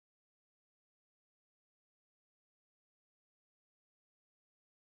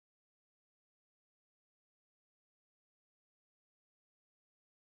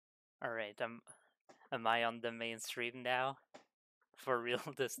Alright, am I on the main stream now? For real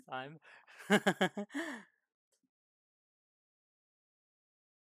this time?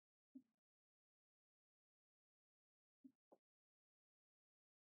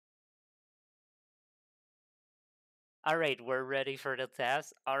 Alright, we're ready for the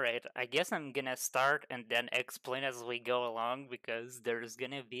test. Alright, I guess I'm gonna start and then explain as we go along because there's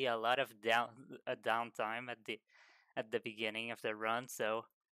gonna be a lot of downtime at the beginning of the run, so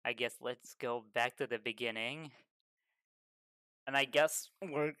I guess let's go back to the beginning. And I guess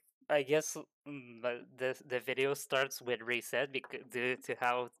the video starts with reset because due to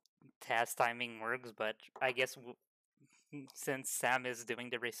how task timing works, but I guess since Sam is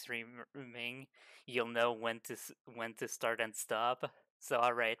doing the restreaming, you'll know when to start and stop. So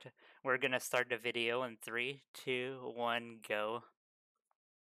all right, we're gonna start the video in 3, 2, 1, go.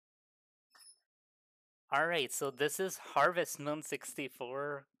 All right, so this is Harvest Moon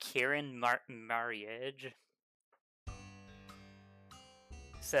 64 Kieran marriage.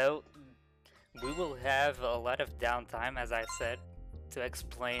 So we will have a lot of downtime, as I said, to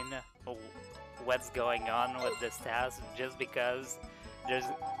explain what's going on with this task, just because there's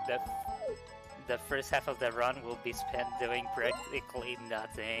the the first half of the run will be spent doing practically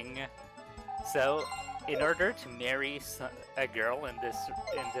nothing. So, in order to marry a girl in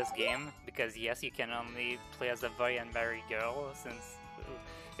this game, because yes, you can only play as a boy and marry a girl, since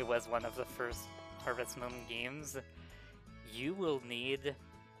it was one of the first Harvest Moon games, you will need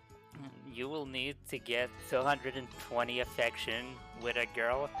to get 220 affection with a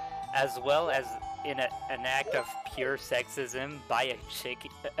girl, as well as in an act of pure sexism, buy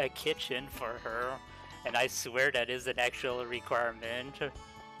a kitchen for her, and I swear that is an actual requirement.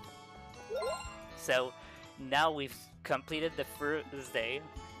 So now we've completed the first day.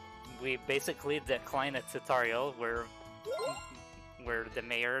 We basically decline a tutorial where the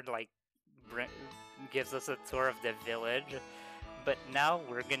mayor gives us a tour of the village. But now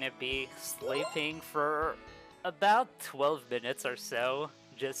we're gonna be sleeping for about 12 minutes or so,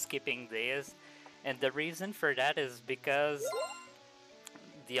 just skipping days. And the reason for that is because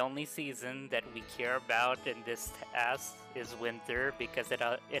the only season that we care about in this task is winter, because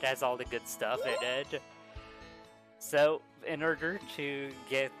it has all the good stuff in it. So in order to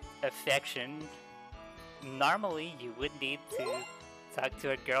get affection, normally you would need to talk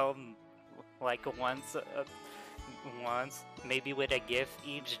to a girl like once, maybe with a gift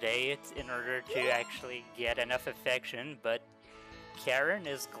each day in order to actually get enough affection, but Karen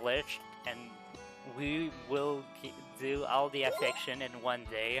is glitched and we will do all the affection in one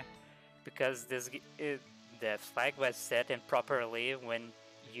day because the flag was set improperly when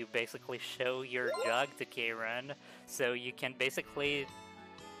you basically show your dog to Karen, so you can basically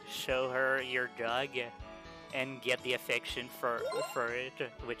show her your dog and get the affection for it,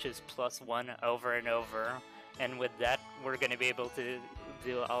 which is +1 over and over. And with that, we're gonna be able to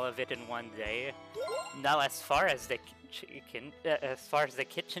do all of it in one day. Now, as far as the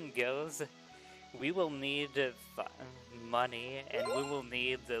kitchen goes, we will need money and we will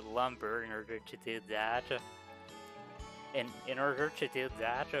need the lumber in order to do that. And in order to do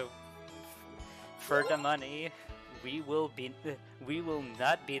that, for the money, we will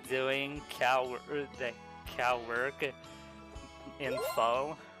not be doing the cow work in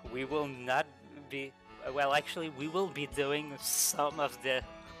fall. We will not be. Well, actually, we will be doing some of the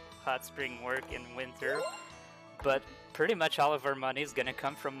hot spring work in winter, but pretty much all of our money is gonna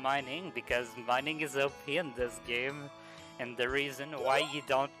come from mining, because mining is OP in this game. And the reason why you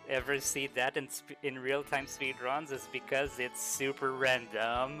don't ever see that in real-time speedruns is because it's super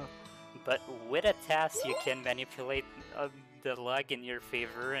random. But with a task, you can manipulate the luck in your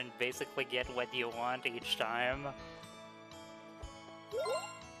favor and basically get what you want each time.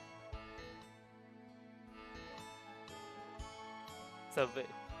 So,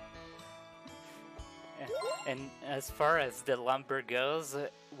 and as far as the lumber goes,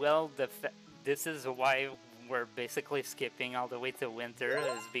 well, this is why we're basically skipping all the way to winter,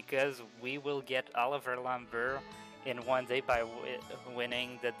 is because we will get all of our lumber in one day by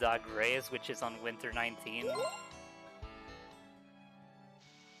winning the dog race, which is on winter 19.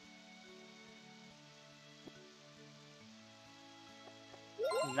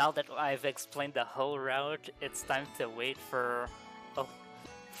 Now that I've explained the whole route, it's time to wait for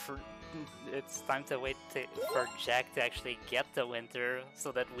for Jack to actually get the winter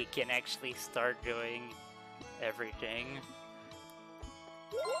so that we can actually start doing everything.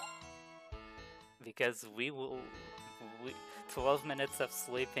 Because 12 minutes of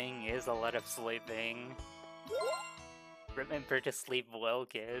sleeping is a lot of sleeping. Remember to sleep well,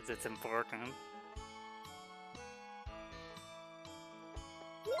 kids, it's important.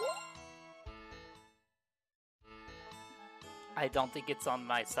 I don't think it's on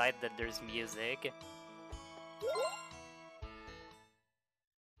my side that there's music.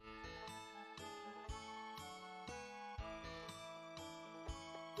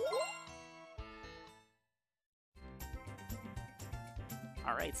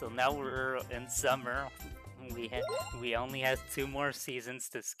 Alright, so now we're in summer. We only have 2 more seasons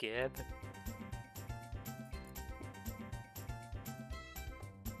to skip.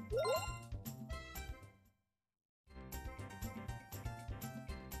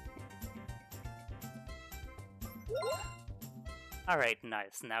 Alright,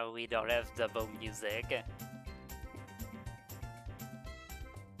 nice. Now we don't have double music.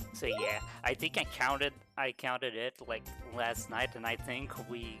 So yeah, I think I counted it like last night, and I think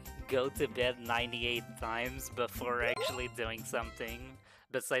we go to bed 98 times before actually doing something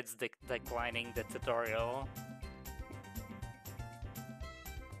besides declining the tutorial.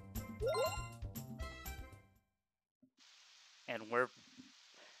 And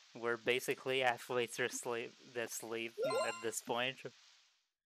we're basically halfway through the sleep at this point.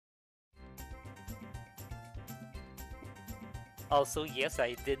 Also, yes,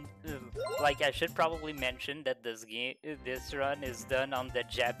 I did. Like, I should probably mention that this run is done on the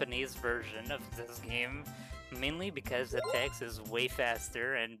Japanese version of this game, mainly because the text is way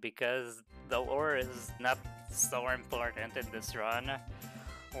faster and because the lore is not so important in this run.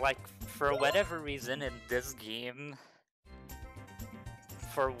 Like, for whatever reason in this game,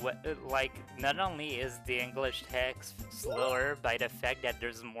 not only is the English text slower by the fact that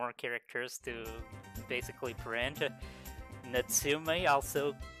there's more characters to basically print, Natsume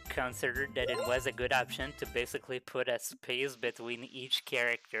also considered that it was a good option to basically put a space between each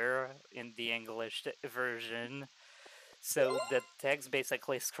character in the English version, so the text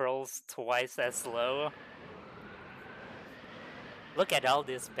basically scrolls twice as slow. Look at all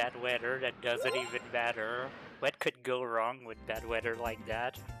this bad weather that doesn't even matter. What could go wrong with bad weather like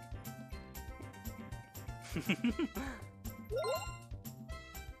that?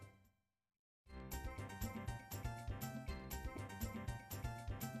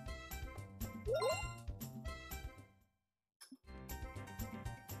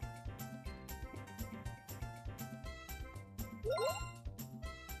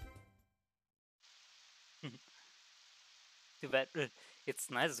 Too bad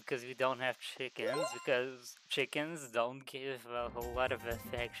it's nice because we don't have chickens, because chickens don't give a whole lot of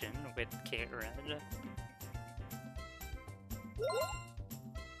affection with Karen.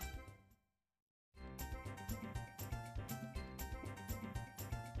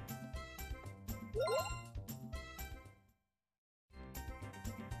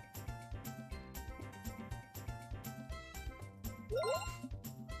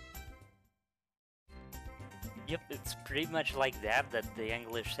 Yep, it's pretty much like that the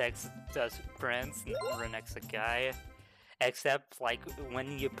English text does prints Renexikai. Except, like,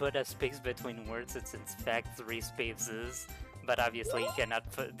 when you put a space between words, it's in fact 3 spaces. But obviously you cannot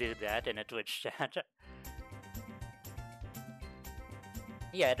do that in a Twitch chat.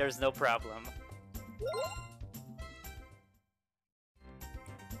 Yeah, there's no problem.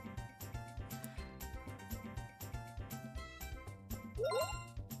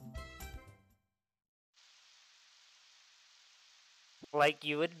 Like,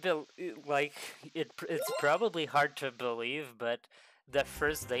 you would it's probably hard to believe, but the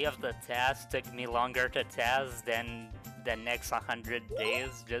first day of the TAS took me longer to TAS than the next 100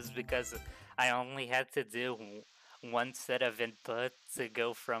 days, just because I only had to do one set of input to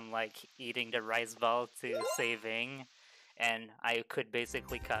go from, like, eating the rice ball to saving, and I could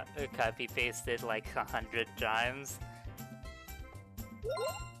basically copy paste it like 100 times.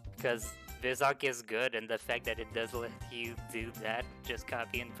 Because Vizok is good, and the fact that it does let you do that, just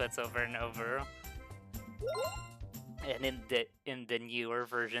copy inputs over and over. And in the newer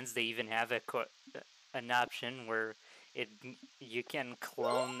versions, they even have an option where you can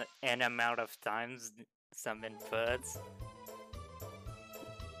clone n amount of times some inputs.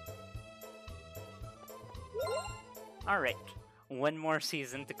 Alright, one more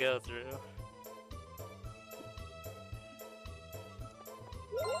season to go through.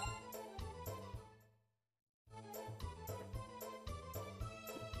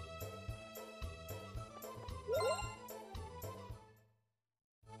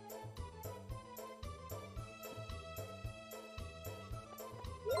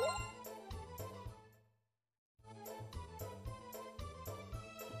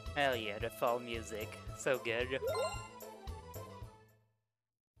 Hell yeah, the fall music. So good.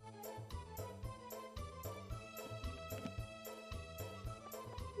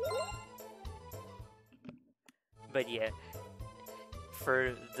 But yeah,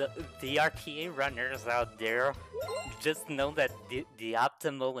 for the RTA runners out there, just know that the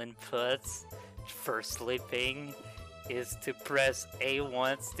optimal inputs for sleeping is to press A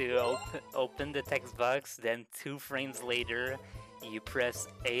once to open the text box, then 2 frames later you press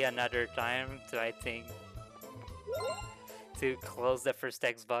A another time to, I think, to close the first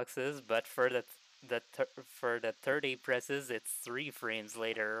text boxes, but for the 30 presses it's 3 frames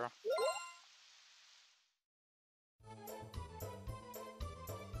later.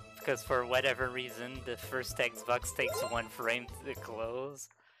 Because for whatever reason the first text box takes 1 frame to close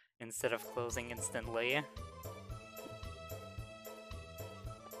instead of closing instantly.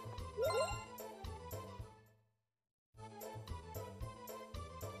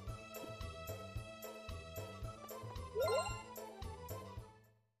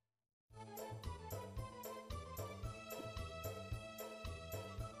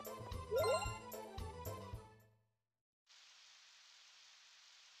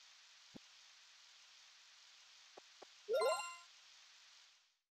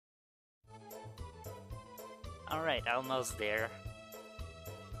 Alright, almost there.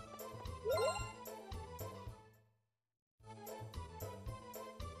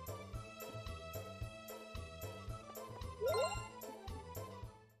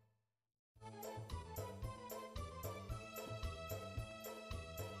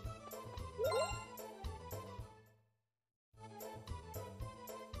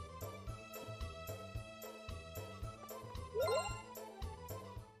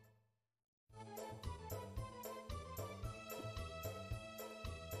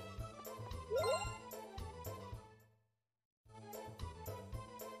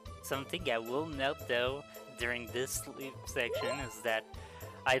 Something I will note though during this sleep section is that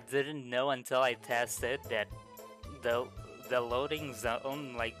I didn't know until I tested that the loading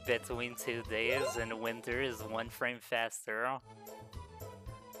zone like between 2 days in winter is 1 frame faster.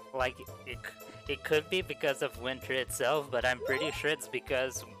 Like it could be because of winter itself, but I'm pretty sure it's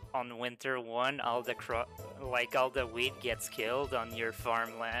because on winter 1 all the wheat gets killed on your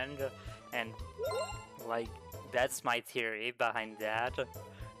farmland, and like that's my theory behind that.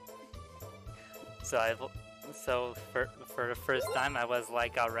 So for the first time I was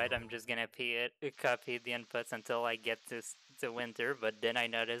like, alright, I'm just gonna copy the inputs until I get to winter, but then I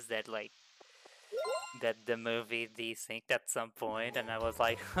noticed that that the movie desynced at some point, and I was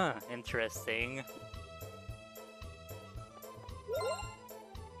like, huh, interesting.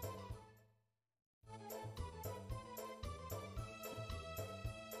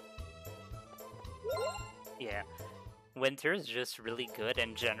 Yeah. Winter is just really good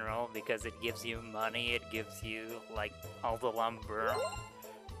in general because it gives you money, it gives you like all the lumber.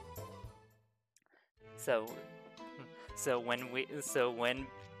 So when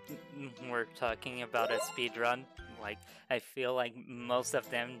we're talking about a speedrun, like I feel like most of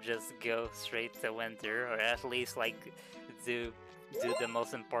them just go straight to winter, or at least like do the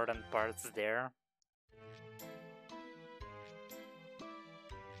most important parts there.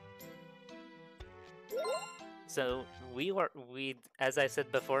 So as I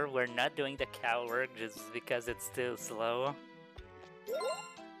said before, we're not doing the cow work just because it's too slow.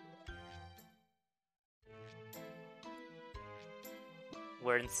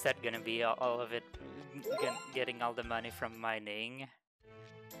 We're instead gonna be all of it getting all the money from mining.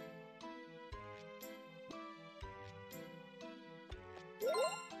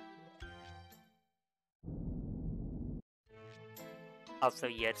 Also,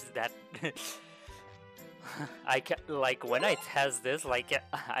 yes, that like when I test this, like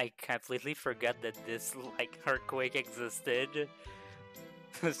I completely forgot that this like earthquake existed.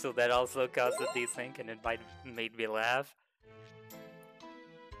 So that also caused a desync, and it made me laugh.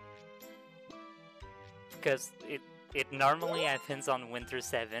 Because it normally happens on Winter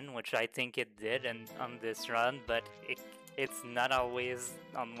 7, which I think it did and on this run, but it's not always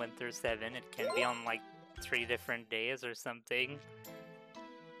on Winter 7. It can be on like 3 different days or something.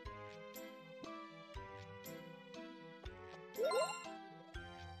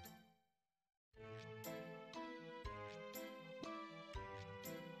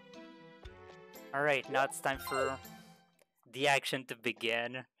 Alright, now it's time for the action to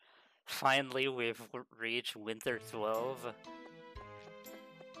begin. Finally, we've reached Winter 12.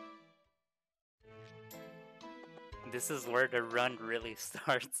 This is where the run really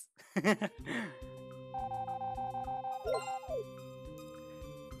starts.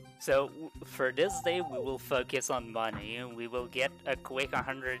 So, for this day, we will focus on money. We will get a quick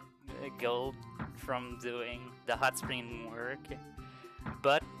 100 gold from doing the hot spring work.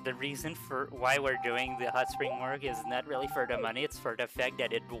 But the reason for why we're doing the hot spring work is not really for the money, it's for the fact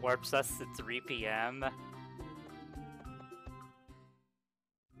that it warps us to 3 PM.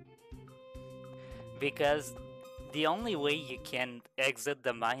 because the only way you can exit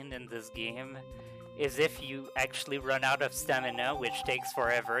the mine in this game is if you actually run out of stamina, which takes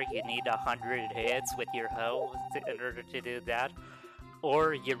forever. You need 100 hits with your hoe in order to do that.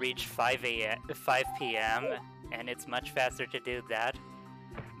 Or you reach 5 p.m. and it's much faster to do that.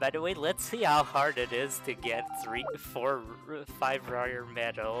 By the way, let's see how hard it is to get 5 rare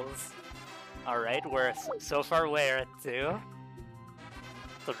medals. Alright, so far we're at 2,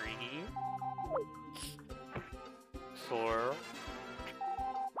 3, 4,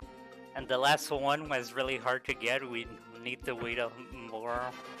 and the last one was really hard to get. We need to wait more.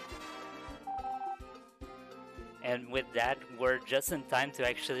 And with that, we're just in time to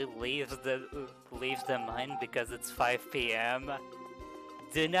actually leave the mine because it's 5 p.m.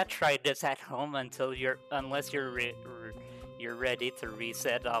 Do not try this at home unless you're ready to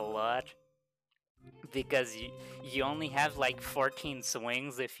reset a lot, because you only have like 14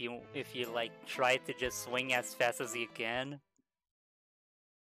 swings if you like try to just swing as fast as you can.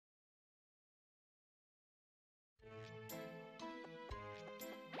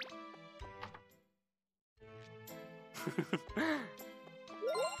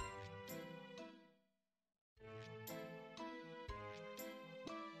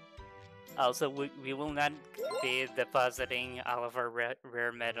 Also, we will not be depositing all of our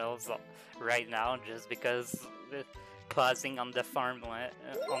rare medals right now, just because pausing on the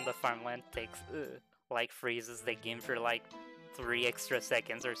farmland takes like freezes the game for like 3 extra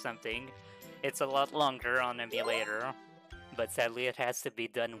seconds or something. It's a lot longer on emulator, but sadly it has to be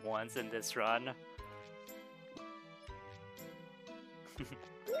done once in this run.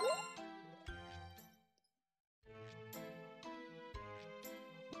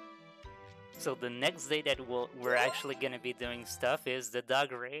 So the next day that we're actually gonna be doing stuff is the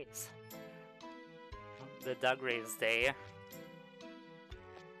dog race. The dog race day.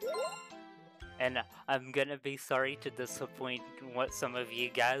 And I'm gonna be sorry to disappoint some of you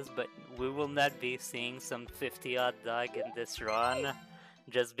guys, but we will not be seeing some 50-odd dog in this run,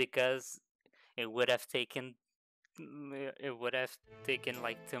 just because it would have taken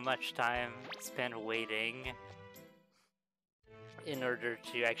like too much time spent waiting in order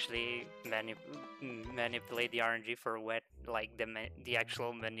to actually manipulate the RNG for what like the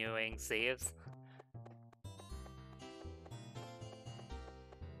actual menuing saves.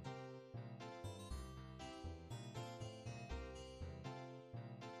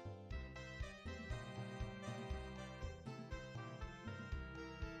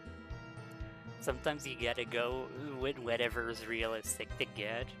 Sometimes you gotta go with whatever is realistic to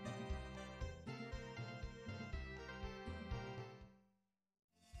get.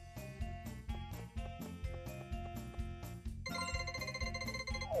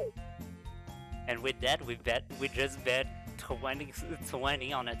 And with that, we just bet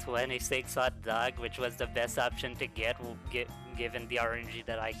 20 on a 26-odd dog, which was the best option to get given the RNG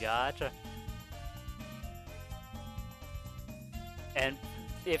that I got. And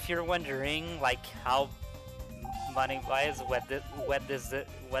if you're wondering, like, how money-wise, what the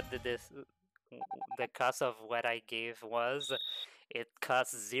cost of what I gave was, it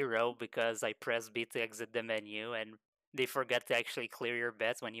costs 0 because I pressed B to exit the menu, and they forget to actually clear your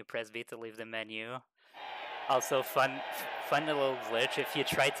bets when you press B to leave the menu. Also, fun little glitch, if you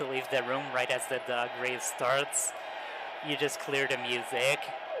try to leave the room right as the dog race starts, you just clear the music.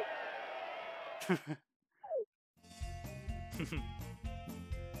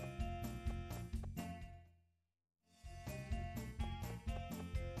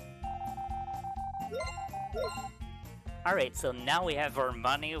 Alright, so now we have our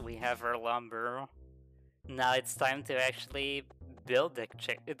money, we have our lumber. Now it's time to actually build the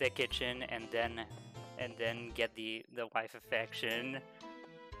kitchen and then get the wife affection.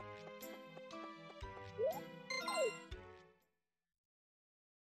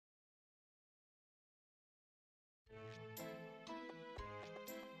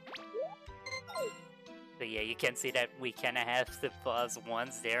 So yeah, you can see that we kind of have to pause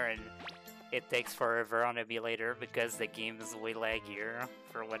once there, and it takes forever on emulator because the game is way laggier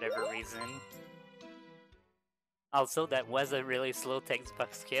for whatever reason. Also, that was a really slow text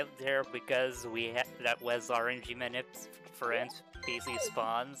box skip there because that was RNG minutes for NPC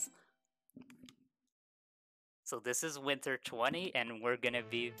spawns. So this is winter 20, and we're gonna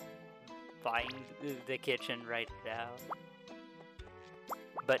be buying the kitchen right now.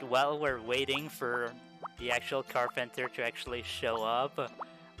 But while we're waiting for the actual carpenter to actually show up,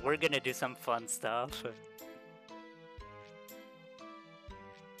 we're gonna do some fun stuff.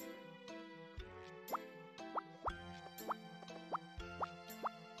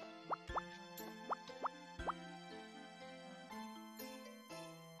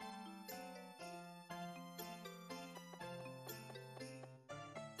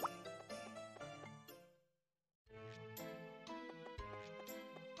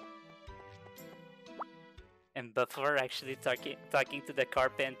 And before actually talking to the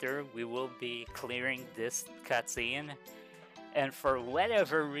carpenter, we will be clearing this cutscene. And for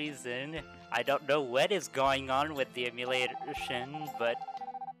whatever reason, I don't know what is going on with the emulation, but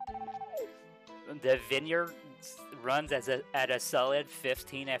the vineyard runs at a solid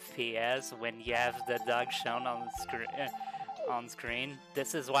 15 FPS when you have the dog shown on the screen.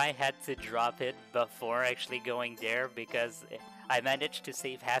 This is why I had to drop it before actually going there, because I managed to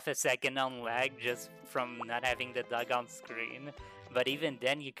save half a second on lag just from not having the dog on screen. But even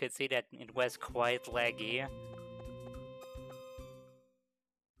then, you could see that it was quite laggy.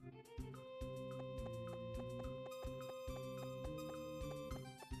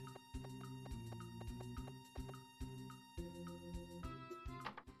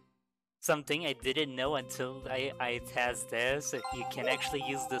 Something I didn't know until I TAS this, you can actually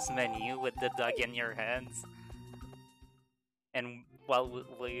use this menu with the dog in your hands. And while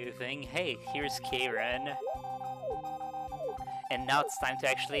you think, hey, here's Karen. And now it's time to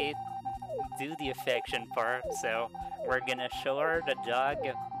actually do the affection part, so we're gonna show her the dog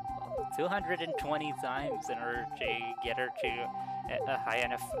 220 times in order to get her to a high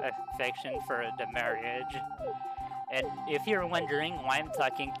enough affection for the marriage. And if you're wondering why I'm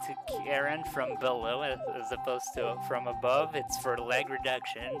talking to Karen from below as opposed to from above, it's for lag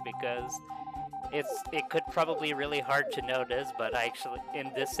reduction, because it could probably be really hard to notice, but actually in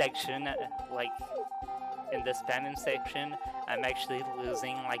this section, like in the spamming section, I'm actually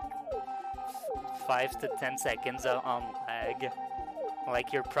losing like 5 to 10 seconds on lag.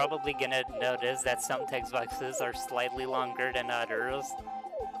 Like, you're probably gonna notice that some text boxes are slightly longer than others.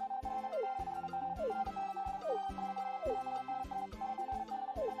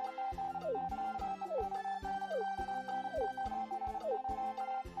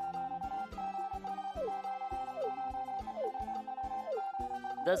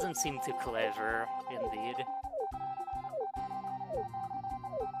 Doesn't seem too clever, indeed.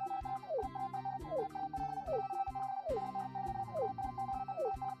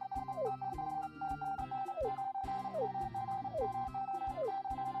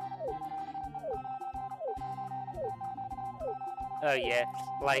 Oh yeah,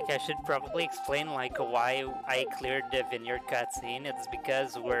 like I should probably explain like why I cleared the vineyard cutscene. It's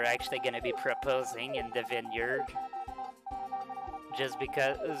because we're actually gonna be proposing in the vineyard. Just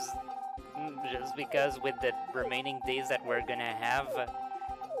because with the remaining days that we're gonna have,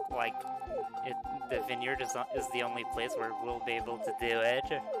 like, the vineyard is the only place where we'll be able to do it.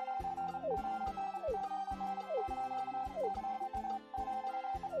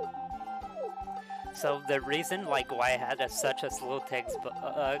 So the reason like why I had such a slow text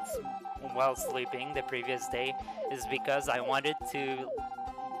while sleeping the previous day is because I wanted to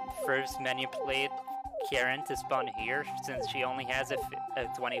first manipulate Karen to spawn here, since she only has a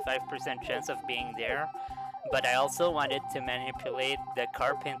 25% chance of being there. But I also wanted to manipulate the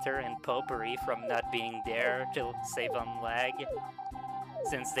carpenter and potpourri from not being there to save on lag,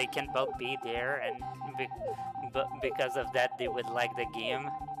 since they can both be there, and because of that they would lag the game.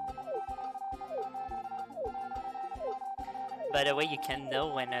 By the way, you can know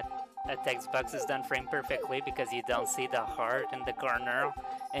when a text box is done frame perfectly because you don't see the heart in the corner,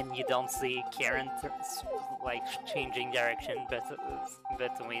 and you don't see Karen like changing direction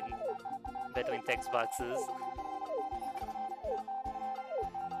between text boxes.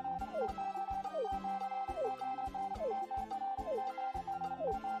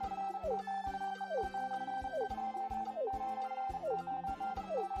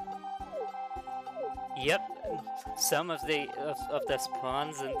 Yep, some of the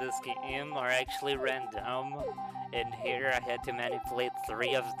spawns in this game are actually random, and here I had to manipulate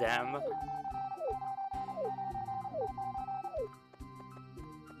 3 of them.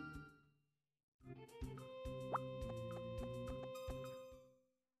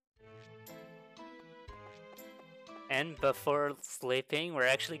 And before sleeping, we're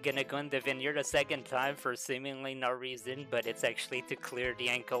actually gonna go in the vineyard a second time for seemingly no reason, but it's actually to clear the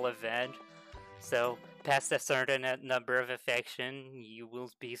ankle event. So, past a certain number of affection, you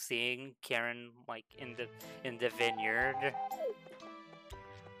will be seeing Karen like in the vineyard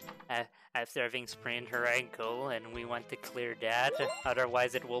after having sprained her ankle, and we want to clear that.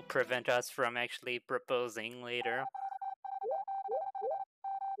 Otherwise, it will prevent us from actually proposing later.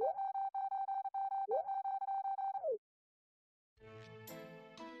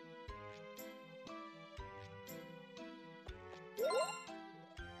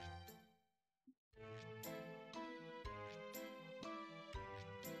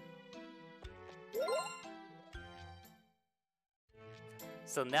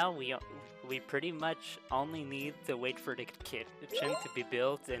 So now we pretty much only need to wait for the kitchen to be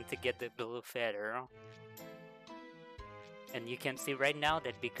built and to get the blue feather. And you can see right now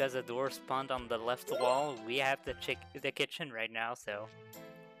that because a door spawned on the left wall, we have the kitchen right now, so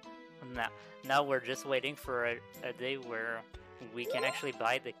now, now we're just waiting for a day where we can actually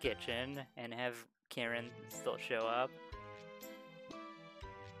buy the kitchen and have Karen still show up.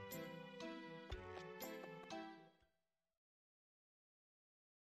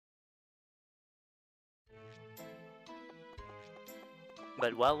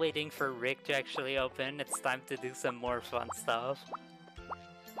 But while waiting for Rick to actually open, it's time to do some more fun stuff.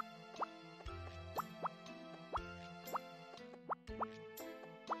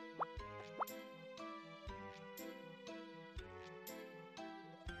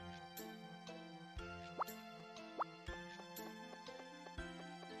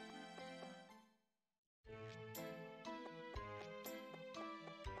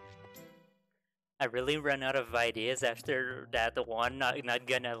 I really ran out of ideas after that one, not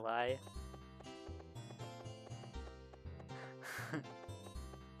gonna lie.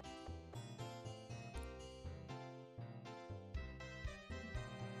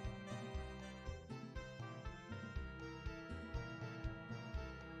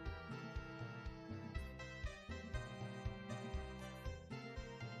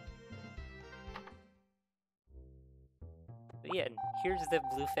 But yeah, here's the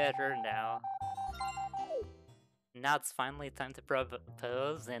blue feather now. Now it's finally time to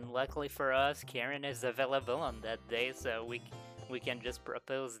propose, and luckily for us, Karen is available on that day, so we can just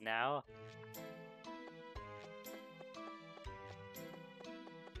propose now.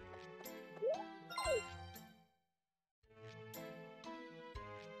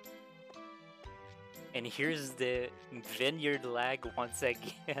 And here's the vineyard lag once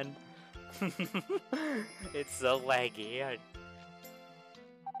again. It's so laggy.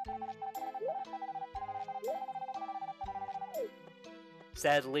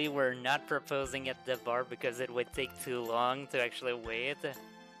 Sadly, we're not proposing at the bar because it would take too long to actually wait.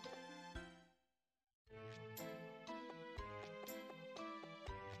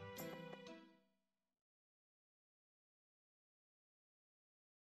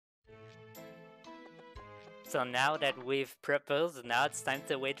 So now that we've proposed, now it's time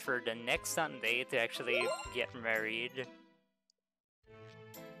to wait for the next Sunday to actually get married.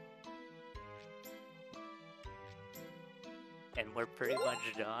 And we're pretty much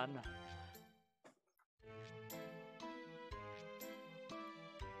done.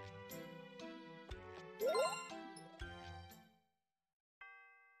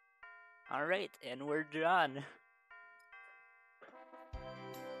 Alright, and we're done.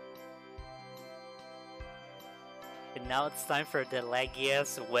 And now it's time for the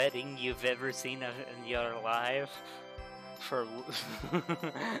laggiest wedding you've ever seen in your life. For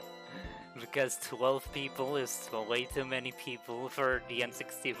because 12 people is way too many people for the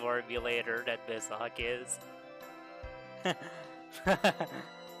N64 emulator that Bizhawk is.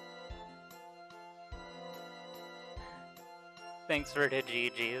 Thanks for the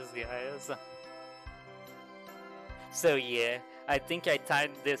GGs, guys. So yeah, I think I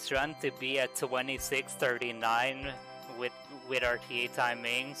timed this run to be at 26:39 with RTA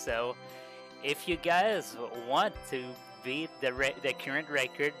timing. So if you guys want to beat the current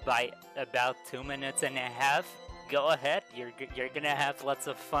record by about 2 minutes and a half, go ahead. You're gonna have lots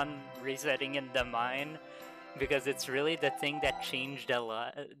of fun resetting in the mine, because it's really the thing that changed a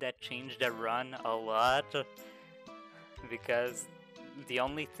lot. That changed the run a lot. Because the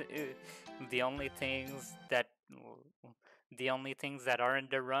only the only things that are in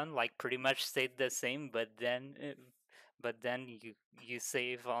the run like pretty much stayed the same, but then you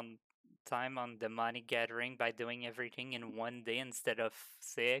save on time on the money gathering by doing everything in one day instead of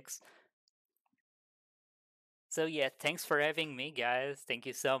 6. So yeah, thanks for having me, guys. Thank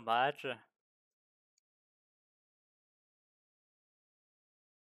you so much.